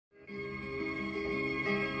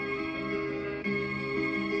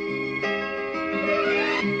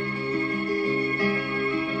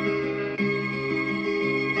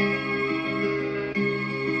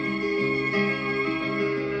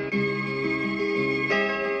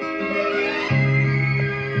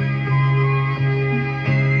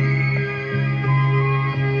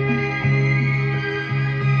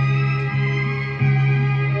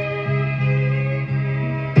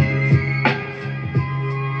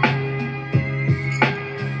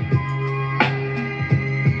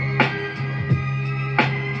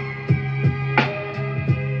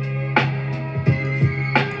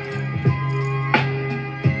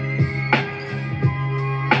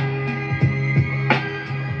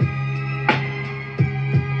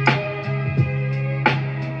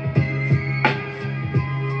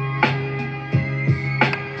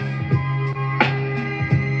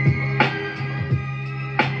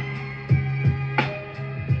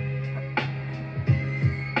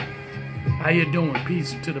How you doing?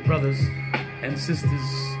 Peace to the brothers and sisters.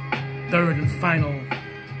 Third and final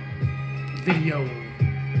video.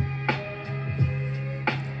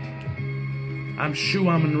 I'm SHU,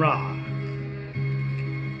 AMUN, Ra.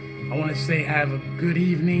 I want to say have a good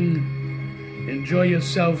evening. Enjoy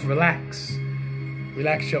yourself. Relax.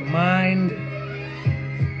 Relax your mind.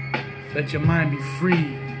 Let your mind be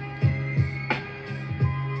free.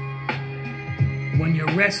 When you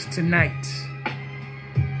rest tonight,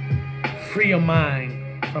 free your mind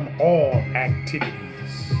from all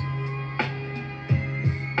activities.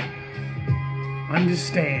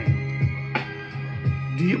 Understand,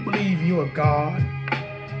 do you believe you are God?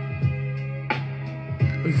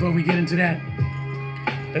 Before we get into that,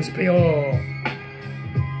 let's pay all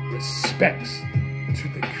respects to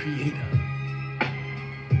the Creator.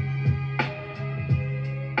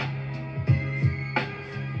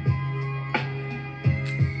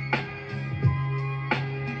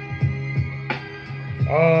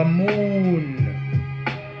 AMUN.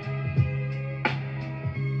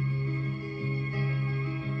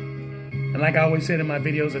 And like I always said in my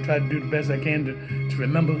videos, I try to do the best I can to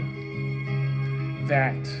remember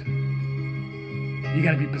that you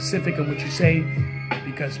got to be specific in what you say,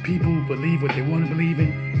 because people believe what they want to believe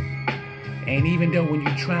in. And even though when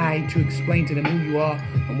you try to explain to them who you are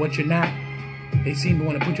and what you're not, they seem to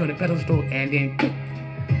want to put you on a pedestal and then kick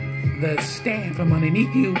the stand from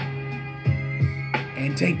underneath you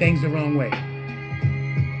and take things the wrong way.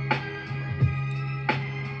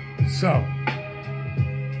 So,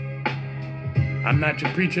 I'm not your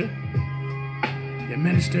preacher, your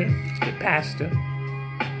minister, your pastor.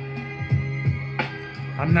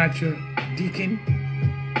 I'm not your deacon,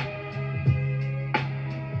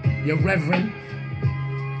 your reverend.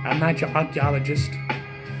 I'm not your archaeologist.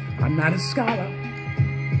 I'm not a scholar.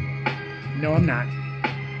 No, I'm not.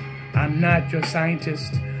 I'm not your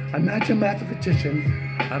scientist. I'm not your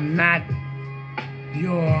mathematician. I'm not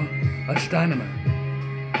your astronomer.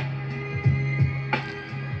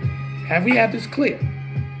 Have we had this clear?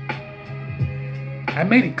 I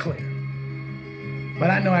made it clear. But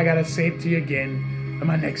I know I gotta say it to you again in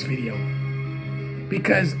my next video,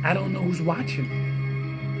 because I don't know who's watching.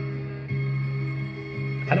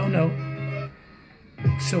 I don't know.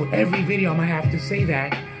 So every video I'm gonna have to say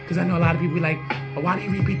that, because I know a lot of people be like, well, why do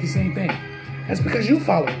you repeat the same thing? That's because you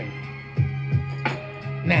follow me.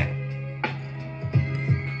 Now,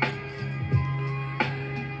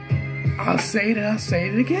 I'll say it and I'll say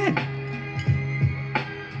it again.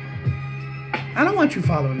 I don't want you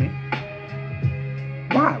following me.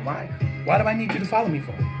 Why? Why do I need you to follow me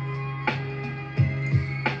for?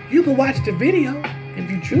 You can watch the video if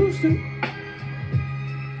you choose to.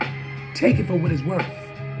 Take it for what it's worth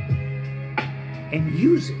and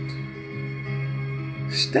use it.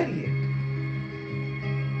 Study it.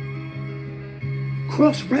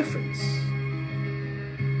 Cross-reference.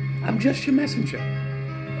 I'm just your messenger.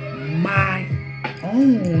 My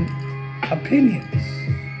own opinions,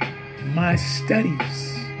 my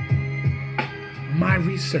studies, my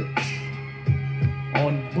research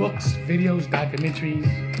on books, videos, documentaries.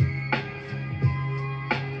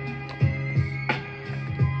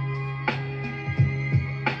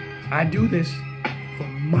 I do this for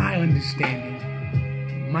my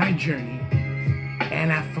understanding, my journey,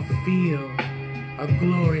 and I fulfill a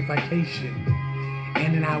glorification.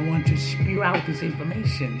 And then I want to spew out this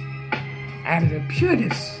information out of the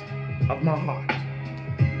pureness of my heart.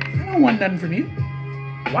 I don't want nothing from you.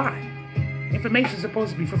 Why? Information is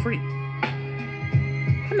supposed to be for free.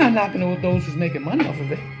 I'm not knocking those who's making money off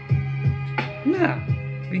of it. Nah,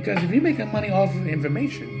 because if you're making money off of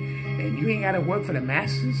information and you ain't got to work for the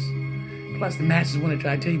masses, plus the masses want to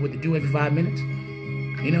try to tell you what to do every 5 minutes,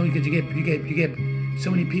 you know, because you get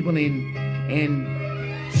so many people in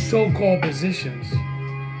so-called positions,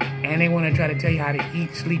 and they want to try to tell you how to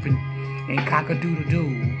eat, sleep, and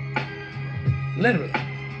cock-a-doodle-doo. Literally.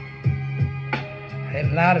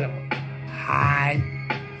 And a lot of them hide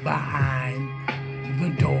behind the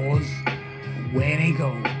doors where they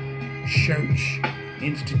go. Church,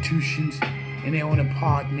 institutions, in their own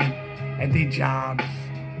apartment, at their jobs.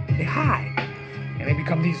 They hide. And they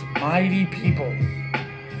become these mighty people.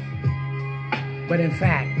 But in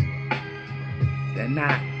fact, they're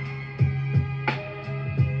not.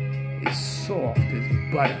 It's soft as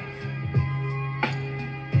butter.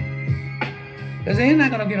 Because they're not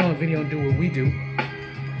going to get on a video and do what we do.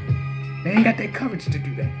 They ain't got that courage to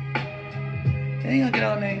do that. They ain't going to get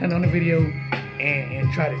on there and on a video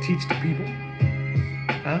and try to teach the people.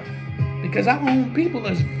 Huh? Because our own people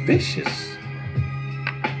is vicious.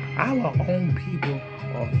 Our own people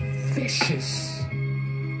are vicious.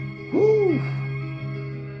 Woo!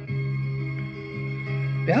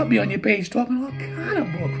 They'll be on your page talking all kind of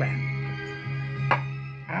bullcrap.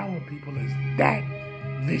 Our people is that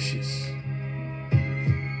vicious.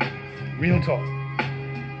 Real talk.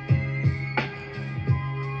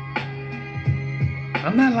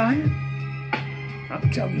 I'm not lying. I'm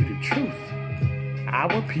telling you the truth.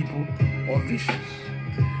 Our people are vicious.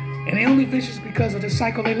 And they only vicious because of the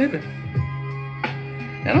cycle they live in.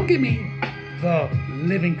 Now don't give me the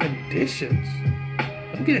living conditions.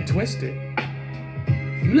 Don't get it twisted.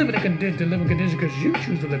 You live in the living condition because you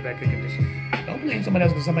choose to live that condition. Don't blame somebody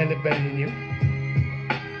else because somebody live better than you.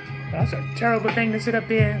 That's a terrible thing to sit up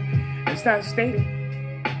there and start stating.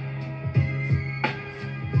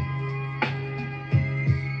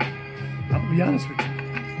 I'm gonna be honest with you.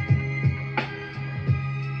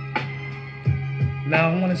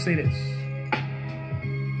 Now I want to say this.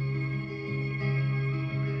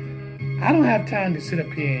 I don't have time to sit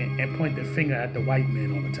up here and point the finger at the white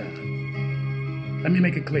man all the time. Let me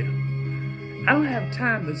make it clear. I don't have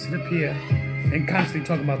time to sit up here and constantly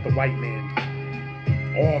talk about the white man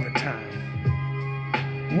all the time.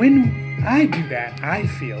 When I do that, I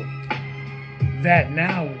feel that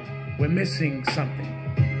now we're missing something.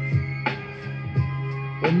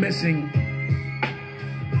 We're missing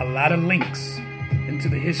a lot of links into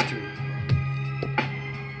the history.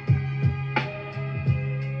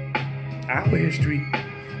 Our history,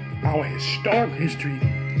 our historic history,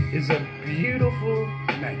 is a beautiful,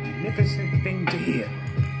 magnificent thing to hear.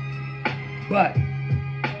 But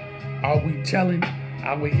are we telling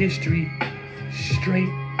our history straight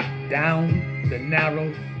down the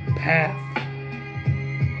narrow path?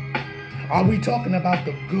 Are we talking about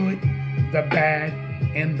the good, the bad,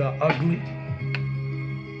 and the ugly?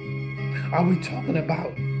 Are we talking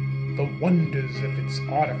about the wonders of its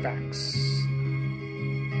artifacts?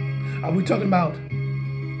 Are we talking about,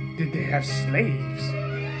 did they have slaves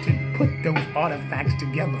to put those artifacts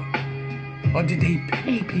together? Or did they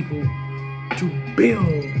pay people to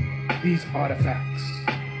build these artifacts?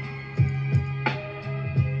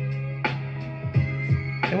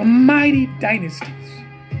 There were mighty dynasties,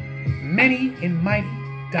 many and mighty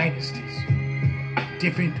dynasties,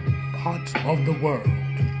 different parts of the world.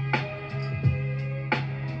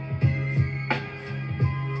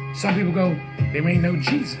 Some people go, there ain't no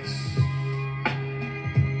Jesus.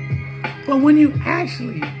 But when you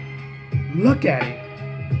actually look at it,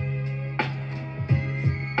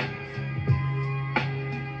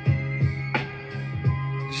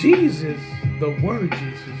 Jesus, the word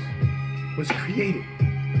Jesus, was created.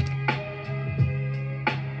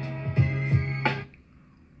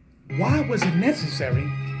 Why was it necessary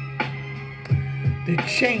to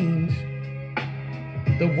change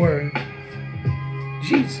the word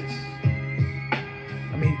Jesus?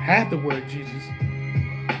 I mean, have the word Jesus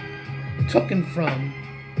taken from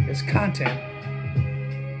its content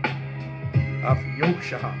of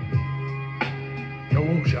Yoshua.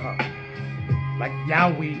 Like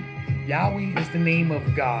Yahweh. Yahweh is the name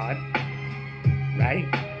of God, right?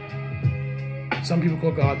 Some people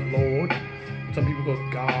call God Lord. Some people call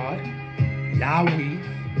God. Yahweh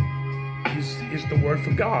is the word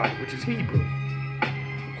for God, which is Hebrew,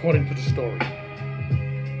 according to the story.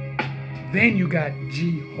 Then you got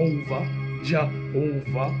Jehovah.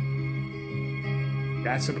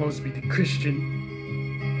 That's supposed to be the Christian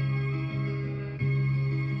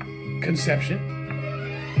conception.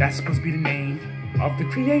 That's supposed to be the name of the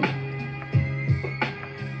Creator.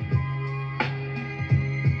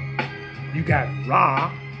 You got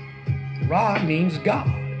Ra. Ra means God.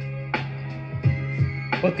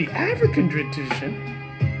 But the African tradition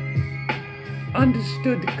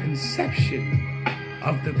understood the conception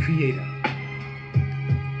of the Creator.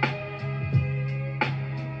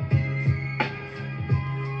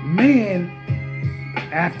 Man,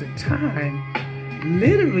 after time,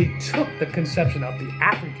 literally took the conception of the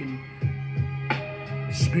African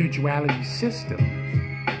spirituality system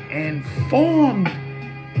and formed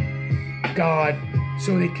God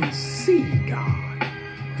so they can see God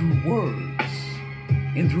through words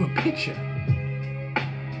and through a picture.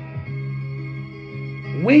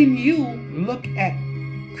 When you look at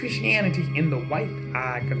Christianity in the white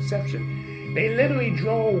eye conception, they literally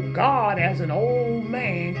draw God as an old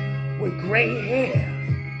man with gray hair.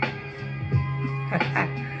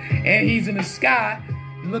 And he's in the sky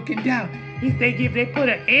looking down. They put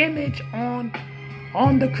an image on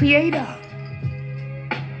the Creator.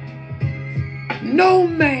 No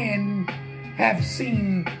man have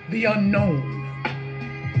seen the unknown.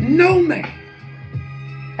 No man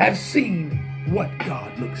have seen what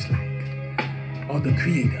God looks like, or the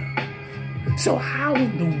Creator. So how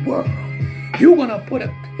in the world you gonna put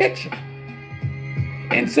a picture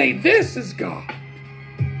and say this is God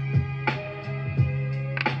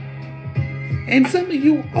And some of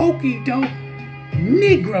you okey-doke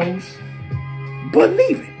Negroes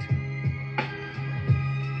believe it.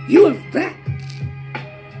 You are that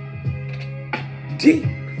deep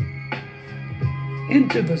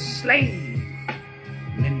into the slave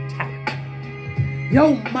mentality.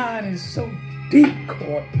 Your mind is so deep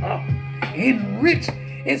caught up, enriched.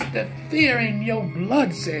 It's the fear in your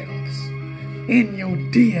blood cells, in your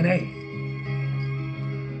DNA.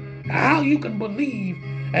 How you can believe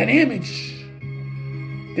an image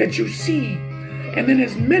that you see, and then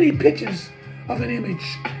there's many pictures of an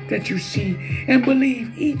image that you see, and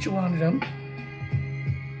believe each one of them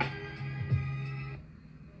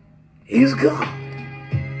is God.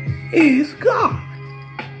 Is God.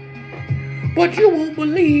 But you won't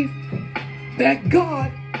believe that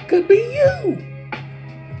God could be you.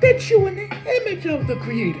 That you in the image of the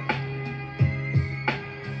Creator.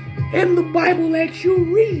 In the Bible that you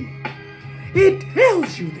read, it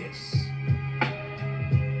tells you this.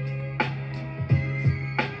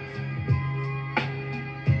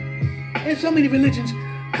 And so many religions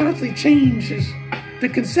constantly changes the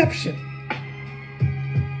conception.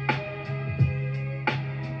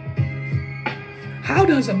 How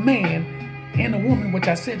does a man and a woman, which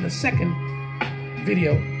I said in the second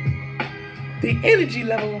video, the energy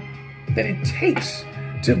level that it takes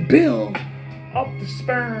to build up the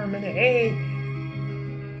sperm and the egg,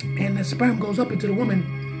 and the sperm goes up into the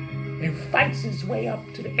woman and fights its way up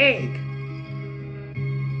to the egg.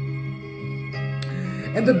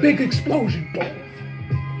 And the big explosion, boom.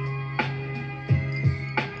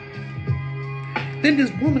 Then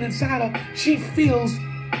this woman inside her, she feels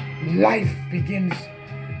life begins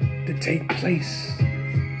to take place.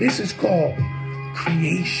 This is called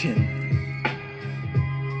creation.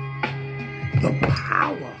 The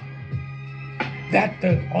power that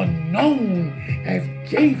the unknown has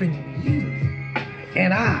given you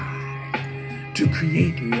and I to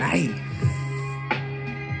create life.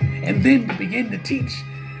 And then to begin to teach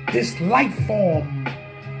this life form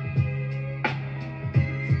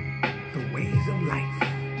the ways of life.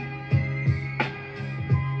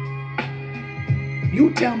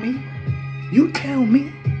 You tell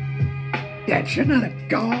me that you're not a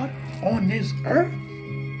God on this earth?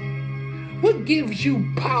 What gives you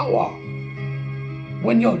power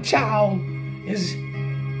when your child is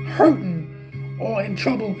hurting or in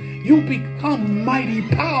trouble? You become mighty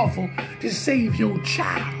powerful to save your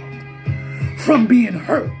child from being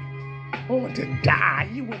hurt or to die.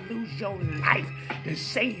 You will lose your life to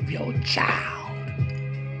save your child.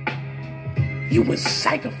 You will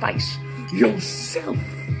sacrifice yourself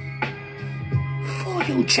for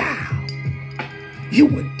your child. You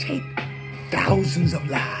would take thousands of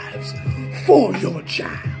lives for your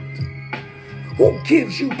child. Who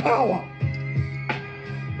gives you power?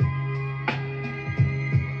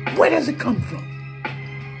 Where does it come from?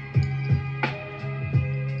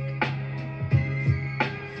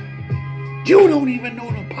 You don't even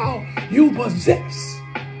know the power you possess.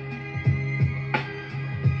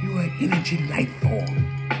 You are an energy life form.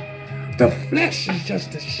 The flesh is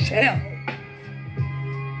just a shell.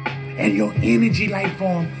 And your energy life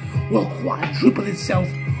form will quadruple itself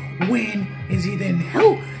when it's either in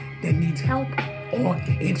help that needs help or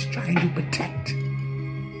it's trying to protect.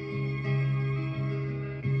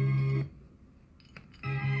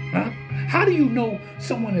 Huh? How do you know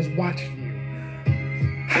someone is watching you?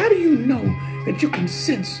 How do you know that you can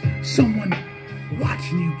sense someone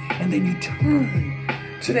watching you, and then you turn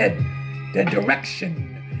to that direction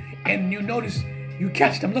and you notice, you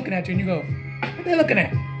catch them looking at you and you go, what are they looking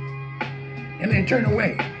at? And they turn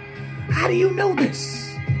away. How do you know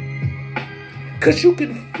this? Because you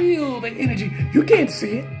can feel the energy. You can't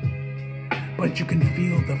see it, but you can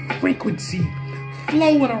feel the frequency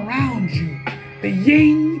flowing around you. The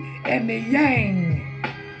yin and the yang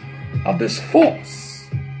of this force.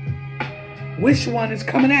 Which one is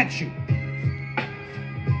coming at you?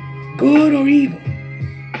 Good or evil?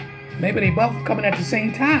 Maybe they both coming at the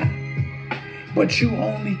same time. But you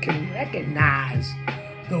only can recognize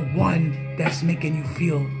the one that's making you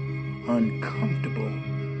feel uncomfortable.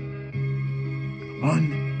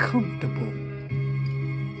 Uncomfortable.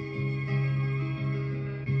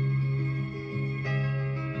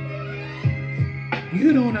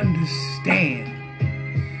 You don't understand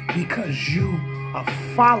because you are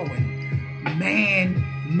following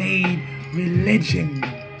man-made religion.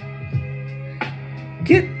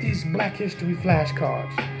 Get these Black History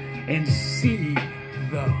flashcards and see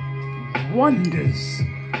the wonders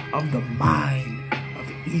of the mind of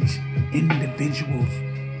each individual's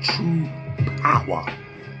true power.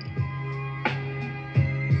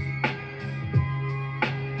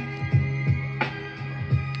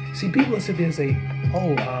 See, people will sit there and say,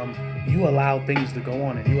 oh, you allow things to go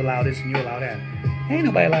on, and you allow this and you allow that. Ain't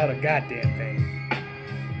nobody allowed a goddamn thing.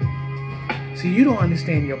 See, you don't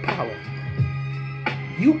understand your power.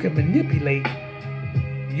 You can manipulate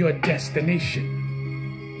your destination.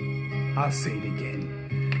 I'll say it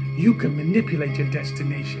again. You can manipulate your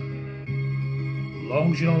destination. As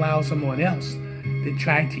long as you don't allow someone else to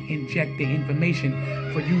try to inject the information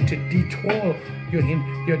for you to detour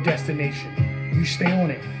your destination. You stay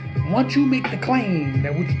on it. Once you make the claim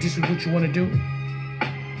that this is what you want to do,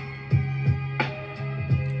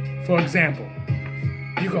 for example,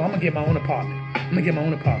 you go, I'm going to get my own apartment. I'm going to get my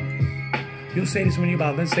own apartment. You'll say this when you're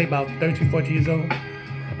about, let's say about 13, 14 years old.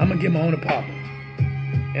 I'm going to get my own apartment.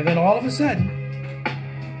 And then all of a sudden,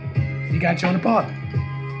 you got your own apartment.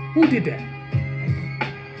 Who did that?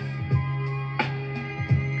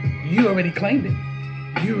 You already claimed it.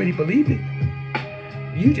 You already believed it.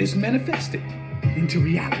 You just manifested into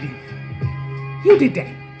reality. You did that.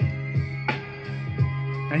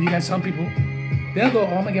 And you got some people, they'll go, oh,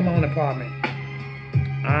 I'm going to get my own apartment.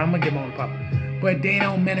 I'm going to get my own apartment. But they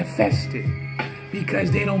don't manifest it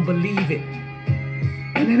because they don't believe it.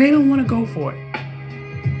 And then they don't want to go for it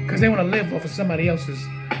because they want to live off of somebody else's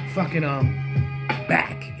fucking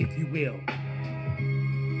back, if you will.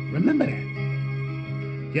 Remember that.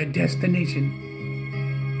 Your destination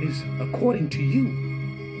is according to you.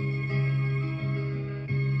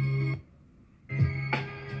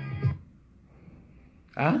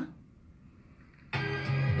 Huh?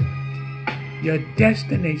 Your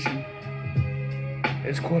destination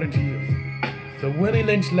is according to you. The Willie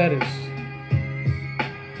Lynch letters.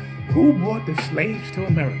 Who brought the slaves to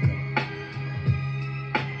America?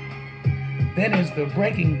 Then is the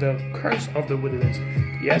breaking the curse of the Willie Lynch.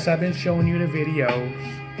 Yes, I've been showing you the videos.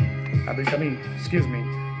 I've been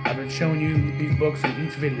showing you these books in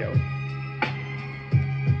each video.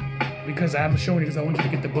 Because I'm showing you because I want you to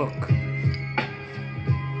get the book.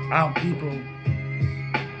 Our people,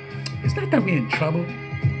 it's not that we're in trouble.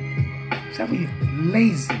 It's that we're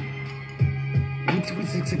lazy. We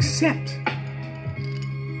just accept.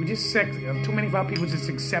 We just accept. Too many of our people just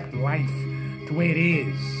accept life the way it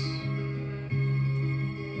is.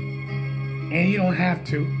 And you don't have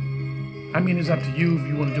to. I mean, it's up to you if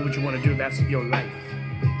you want to do what you want to do. That's your life.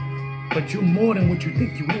 But you're more than what you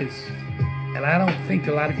think you is. And I don't think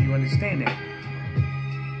a lot of you understand that.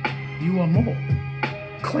 You are more.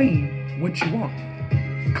 Claim what you want.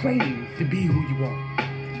 Claim to be who you want.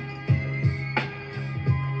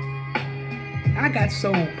 I got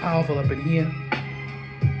so powerful up in here,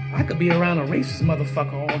 I could be around a racist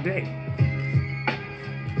motherfucker all day.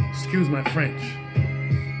 Excuse my French.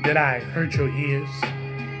 Did I hurt your ears?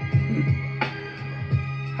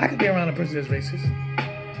 I could be around a person that's racist.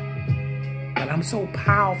 But I'm so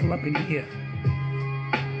powerful up in here.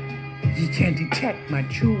 He can't detect my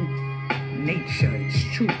true nature, its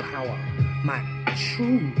true power, my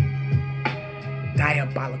true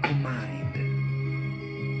diabolical mind.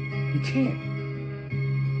 You can't.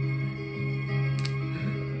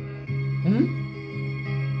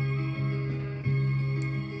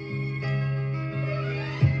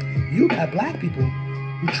 You got black people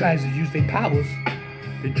who tries to use their powers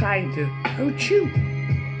to try to hurt you.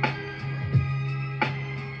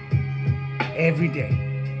 Every day.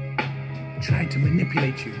 Try to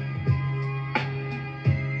manipulate you.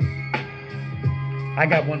 I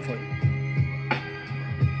got one for you.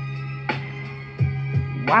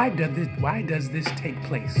 Why does this take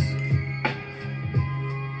place?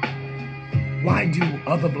 Why do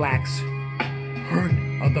other blacks hurt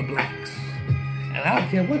other blacks? And I don't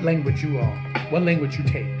care what language you are, what language you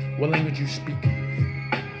take, what language you speak.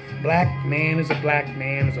 Black man is a black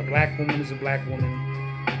man, is a black woman is a black woman.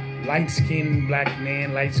 Light-skinned black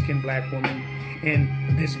man, light-skinned black woman. And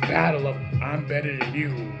this battle of I'm better than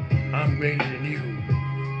you, I'm greater than you.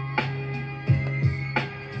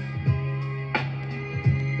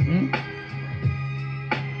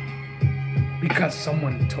 Because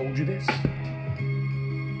someone told you this?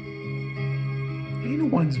 Ain't no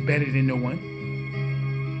one's better than no one.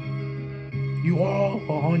 You all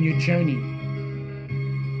are on your journey.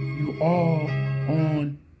 You all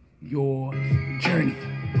on your journey.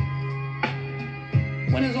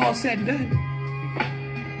 When it's all said and done,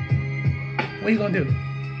 what are you gonna do?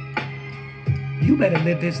 You better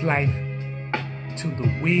live this life till the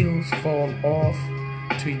wheels fall off,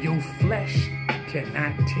 till your flesh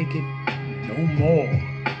cannot take it no more.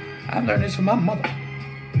 I learned this from my mother.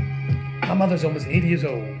 My mother's almost 80 years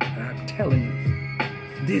old, and I'm telling you,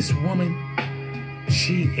 this woman,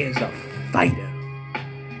 she is a fighter.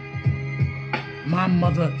 My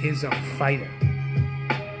mother is a fighter.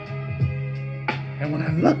 And when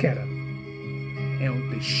I look at her, and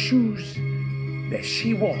with the shoes that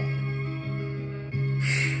she wore,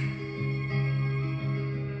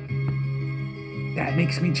 that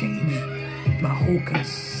makes me change my whole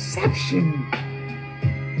conception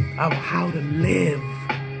of how to live.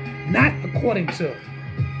 Not according to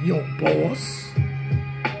your boss,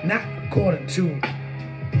 not according to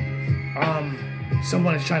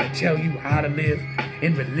someone is trying to tell you how to live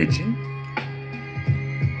in religion.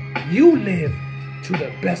 You live to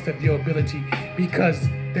the best of your ability because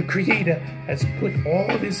the Creator has put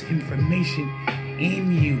all this information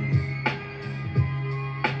in you.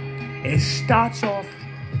 It starts off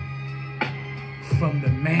from the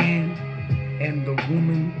man and the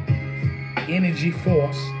woman energy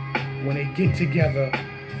force when they get together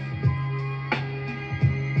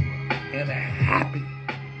in a happy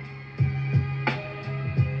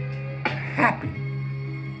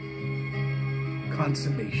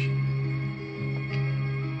consummation.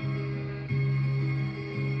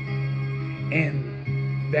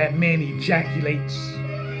 And that man ejaculates.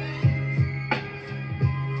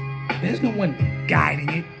 There's no one guiding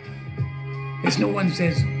it. There's no one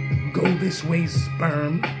says, go this way,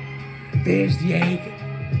 sperm. There's the egg.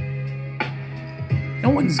 No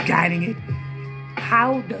one's guiding it.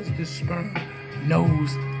 How does the sperm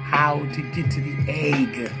knows how to get to the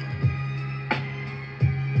egg?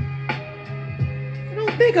 You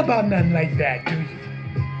don't think about nothing like that, do you?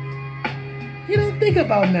 You don't think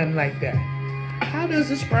about nothing like that. How does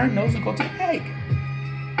the sperm know to go to the egg?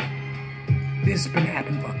 This has been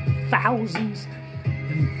happening for thousands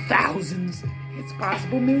and thousands, it's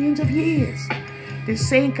possible millions of years. The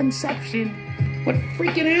same conception with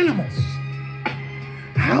freaking animals.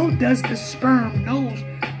 How does the sperm know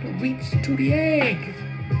to reach to the egg?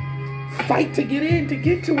 Fight to get in, to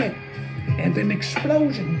get to it. And then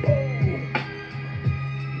explosion, boom.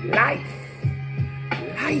 Life.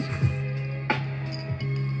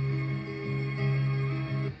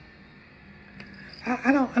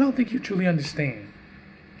 I don't think you truly understand.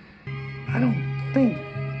 I don't think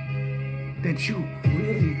that you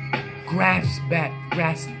really grasp that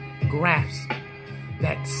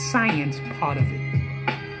science part of it.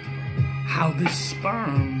 How the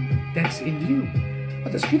sperm that's in you.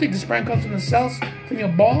 But you think the sperm comes from the cells, from your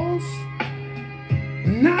balls?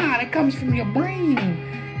 Nah, it comes from your brain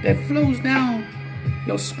that flows down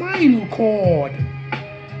your spinal cord.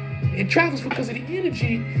 It travels because of the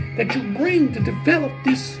energy that you bring to develop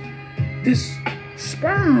this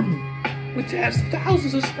sperm, which has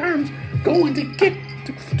thousands of sperms going to get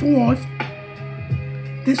towards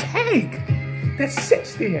this egg that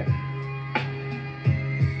sits there.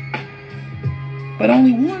 But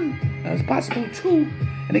only one, it's possible two,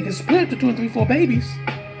 and they can split to 2 and 3, 4 babies.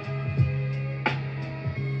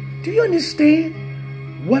 Do you understand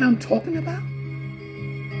what I'm talking about?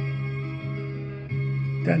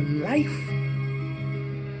 The life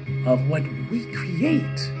of what we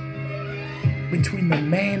create between the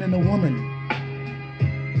man and the woman.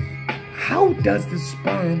 How does the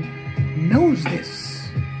sperm knows this?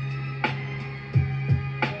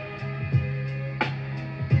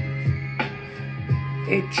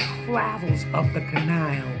 It travels up the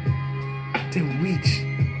canal to reach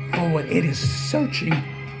forward. It is searching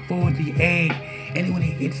for the egg, and when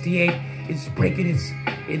it hits the egg, it's breaking its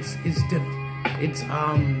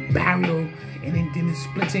barrier, and then it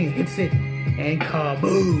splits and hits it, and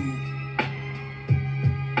kaboom!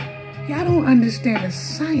 Y'all don't understand the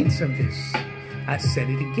science of this. I said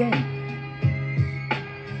it again.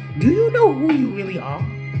 Do you know who you really are?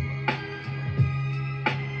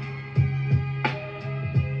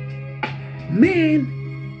 Man,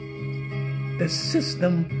 the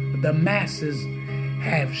system, the masses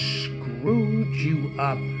have screwed you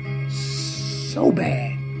up so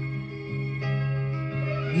bad.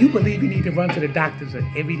 You believe you need to run to the doctors at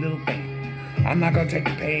every little thing. I'm not going to take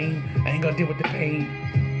the pain. I ain't going to deal with the pain.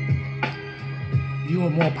 You are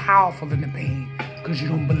more powerful than the pain because you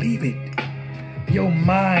don't believe it. Your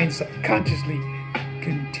mind subconsciously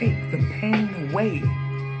can take the pain away.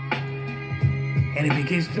 And if it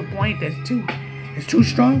gets to the point that's it's too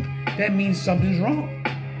strong, that means something's wrong.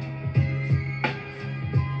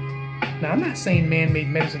 Now, I'm not saying man-made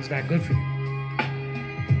medicine's not good for you.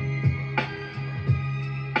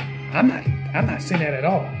 I'm not saying that at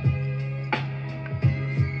all.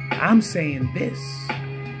 I'm saying this,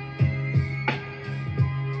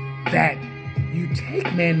 that you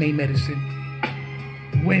take man-made medicine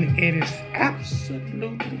when it is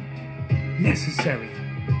absolutely necessary.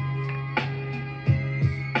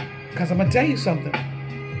 Because I'm going to tell you something.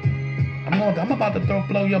 I'm about to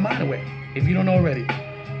blow your mind away, if you don't know already.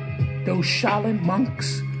 Those Shaolin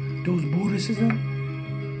monks, those Buddhism,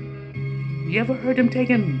 You ever heard them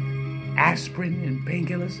taking aspirin and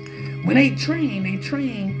painkillers? When they train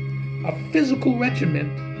a physical regimen,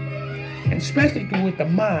 and especially with the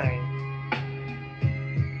mind.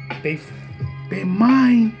 They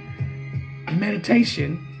mind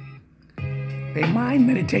meditation. Their mind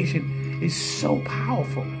meditation is so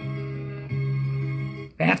powerful.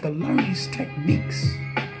 They have to learn these techniques.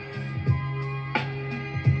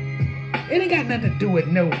 It ain't got nothing to do with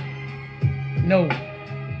no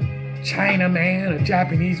China man or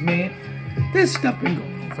Japanese man. This stuff been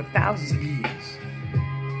going on for thousands of years.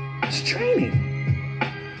 It's training.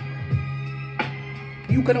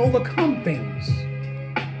 You can overcome things.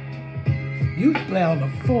 You allow the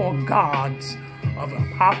four gods of the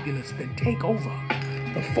populace that take over.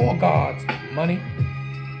 The four gods: money,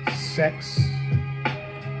 sex,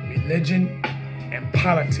 religion, and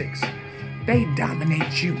politics. They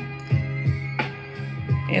dominate you.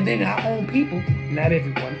 And then our own people, not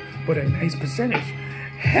everyone, but a nice percentage,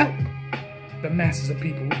 help the masses of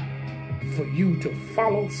people for you to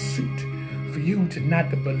follow suit, for you to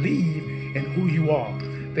not to believe in who you are.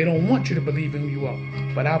 They don't want you to believe in who you are.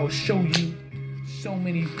 But I will show you so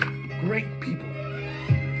many great people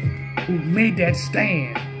who made that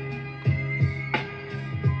stand.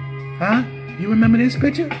 Huh? You remember this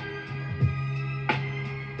picture?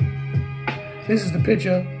 This is the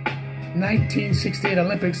picture, 1968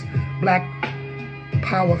 Olympics, Black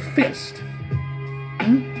Power Fist.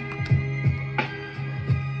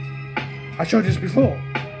 I showed you this before.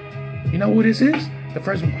 You know who this is? The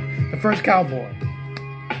first cowboy.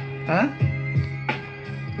 Huh?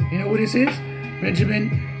 You know who this is? Benjamin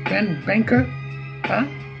Banker. Huh?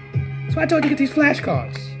 So I told you to get these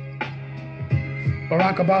flashcards.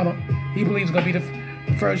 Barack Obama, he believes he's going to be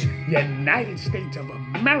the first United States of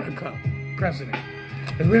America president.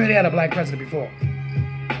 Because we already had a black president before.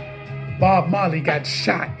 Bob Marley got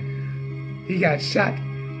shot. He got shot,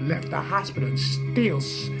 left the hospital, and still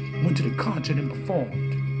went to the concert and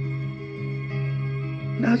performed.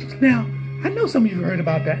 Now, I know some of you have heard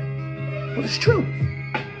about that. Well, it's true.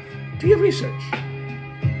 Do your research.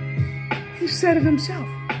 He said it himself.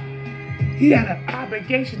 He had an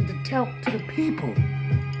obligation to tell to the people.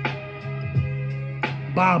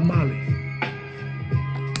 Bob Marley.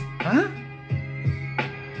 Huh?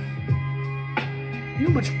 You know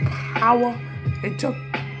how much power it took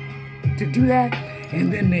to do that?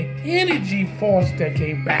 And then the energy force that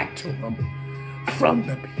came back to him from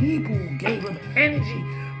the people who gave him energy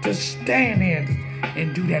to stand there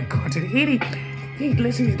and do that concert.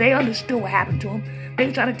 Listen, they understood what happened to him. They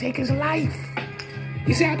were trying to take his life.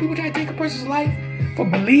 You see how people try to take a person's life for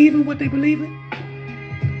believing what they believe in?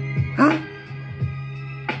 Huh?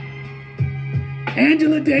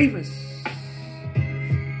 Angela Davis.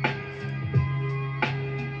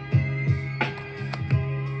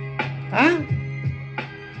 Huh?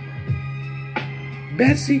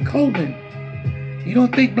 Betsy Coleman. You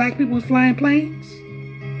don't think black people was flying planes?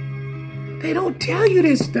 They don't tell you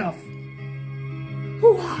this stuff.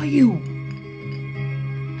 Who are you?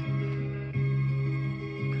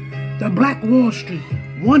 The Black Wall Street,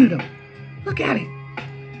 one of them. Look at it.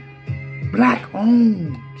 Black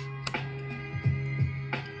owned.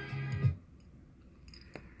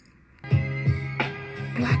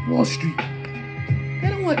 Black Wall Street. They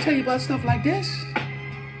don't want to tell you about stuff like this.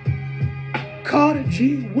 Carter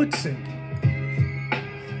G. Woodson.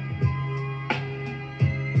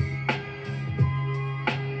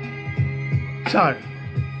 Sorry.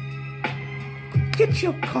 Get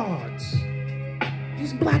your cards.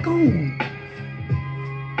 He's black owned.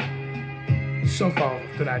 So far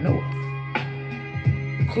that I know of.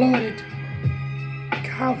 Claudette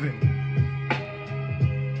Calvin.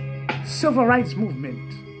 Civil Rights Movement.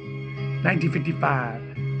 1955.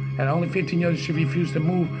 At only 15 years, she refused to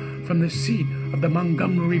move from the seat of the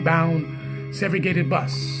Montgomery-bound segregated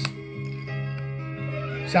bus.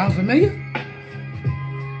 Sounds familiar?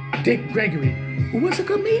 Dick Gregory, who was a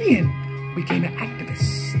comedian, became an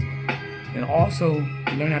activist and also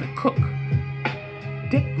learned how to cook.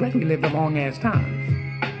 Dick Gregory lived a long-ass time.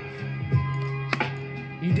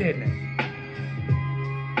 He did now.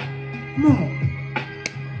 Come on.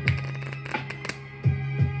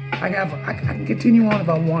 I can continue on if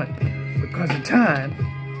I want. Because of time,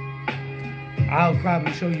 I'll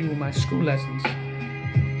probably show you my school lessons.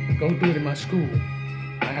 Go through it in my school.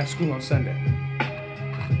 I have school on Sunday.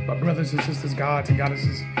 My brothers and sisters, gods and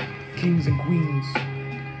goddesses, kings and queens.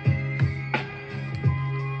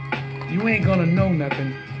 You ain't gonna know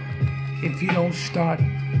nothing if you don't start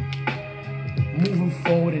moving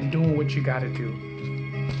forward and doing what you gotta do.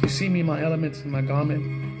 You see me in my elements, in my garment,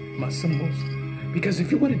 my symbols. Because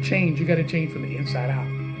if you want to change, you gotta change from the inside out.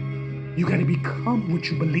 You got to become what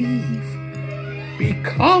you believe.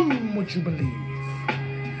 Become what you believe.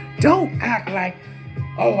 Don't act like,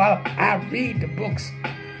 oh, I read the books.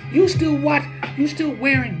 You still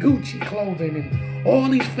wearing Gucci clothing and all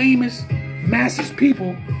these famous masses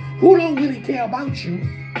people who don't really care about you,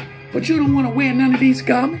 but you don't want to wear none of these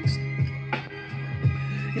garments.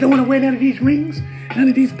 You don't want to wear none of these rings, none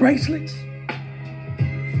of these bracelets.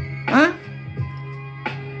 Huh?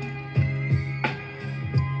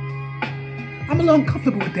 I'm a little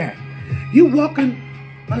uncomfortable with that. You walking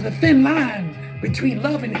on the thin line between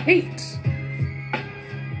love and hate.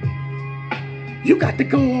 You got to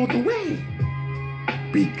go all the way.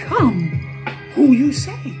 Become who you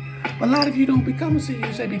say. But a lot of you don't become who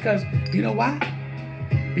you say because, you know why?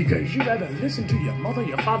 Because you rather listen to your mother,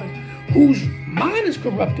 your father, whose mind is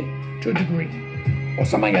corrupted to a degree. Or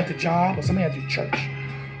somebody at the job, or somebody at the church,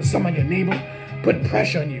 or somebody, your neighbor, putting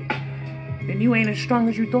pressure on you. Then you ain't as strong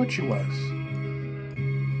as you thought you was.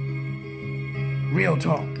 Real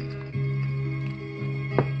talk.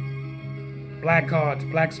 Black cards,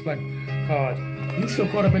 black split cards. You still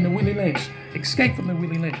caught up in the Willie Lynch. Escape from the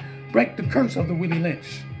Willie Lynch. Break the curse of the Willie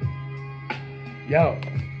Lynch. Yo,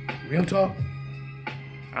 real talk.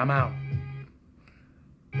 I'm out.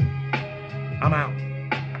 I'm out.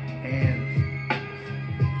 And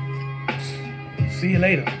see you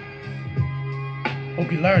later.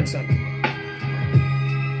 Hope you learned something.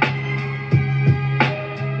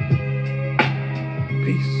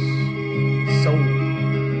 Peace. Soul.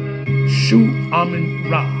 SHU, AMUN,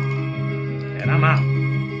 Ra. And I'm out.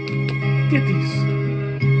 Get these.